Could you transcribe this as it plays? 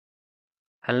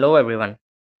Hello everyone,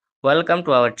 welcome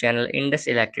to our channel Indus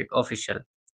Electric Official.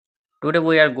 Today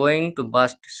we are going to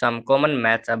bust some common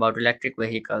myths about electric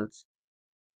vehicles.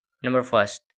 Number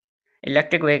first,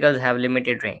 electric vehicles have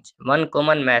limited range. One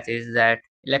common myth is that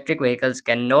electric vehicles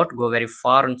cannot go very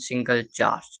far on single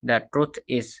charge. The truth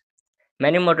is,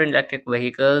 many modern electric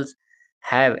vehicles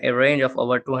have a range of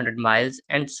over 200 miles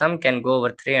and some can go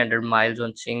over 300 miles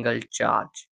on single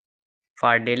charge.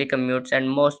 For daily commutes and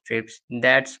most trips,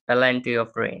 that's plenty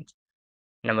of range.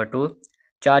 Number two,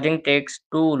 charging takes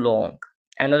too long.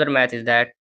 Another myth is that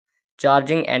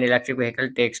charging an electric vehicle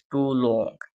takes too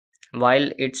long. While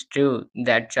it's true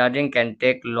that charging can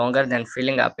take longer than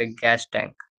filling up a gas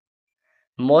tank,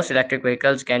 most electric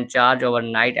vehicles can charge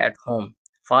overnight at home.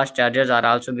 Fast chargers are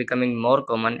also becoming more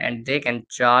common and they can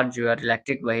charge your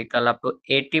electric vehicle up to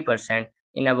 80%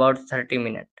 in about 30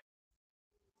 minutes.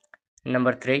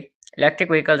 Number 3, electric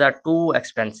vehicles are too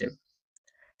expensive.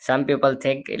 Some people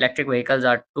think electric vehicles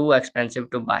are too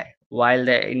expensive to buy. While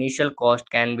the initial cost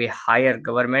can be higher,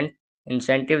 government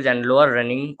incentives and lower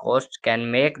running costs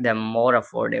can make them more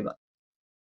affordable.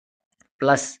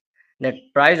 Plus, the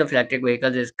price of electric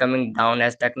vehicles is coming down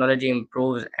as technology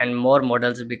improves and more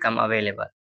models become available.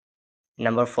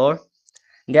 Number 4,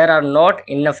 there are not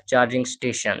enough charging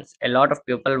stations. A lot of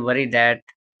people worry that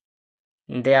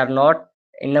there are not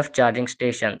enough charging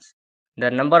stations. The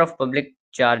number of public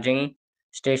charging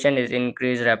stations is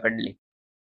increased rapidly.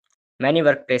 Many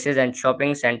workplaces and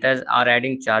shopping centers are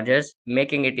adding chargers,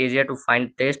 making it easier to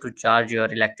find place to charge your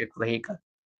electric vehicle.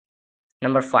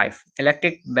 Number 5,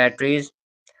 electric batteries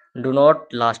do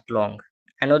not last long.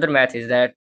 Another myth is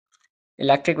that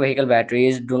electric vehicle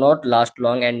batteries do not last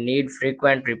long and need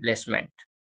frequent replacement.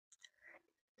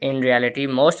 In reality,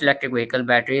 most electric vehicle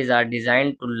batteries are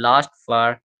designed to last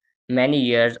for many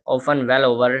years, often well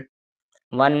over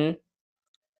 1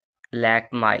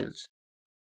 lakh miles.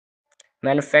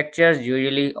 Manufacturers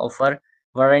usually offer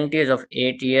warranties of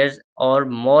 8 years or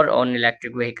more on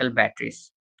electric vehicle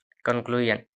batteries.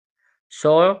 Conclusion.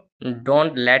 So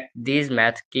don't let these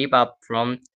myths keep up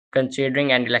from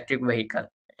considering an electric vehicle.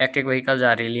 Electric vehicles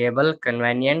are reliable,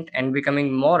 convenient, and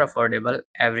becoming more affordable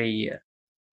every year.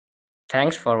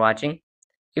 Thanks for watching.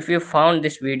 If you found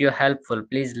this video helpful,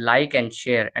 please like and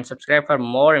share and subscribe for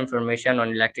more information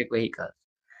on electric vehicles.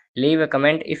 Leave a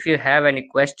comment if you have any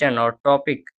question or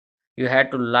topic you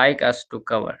had to like us to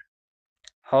cover.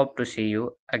 Hope to see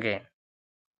you again.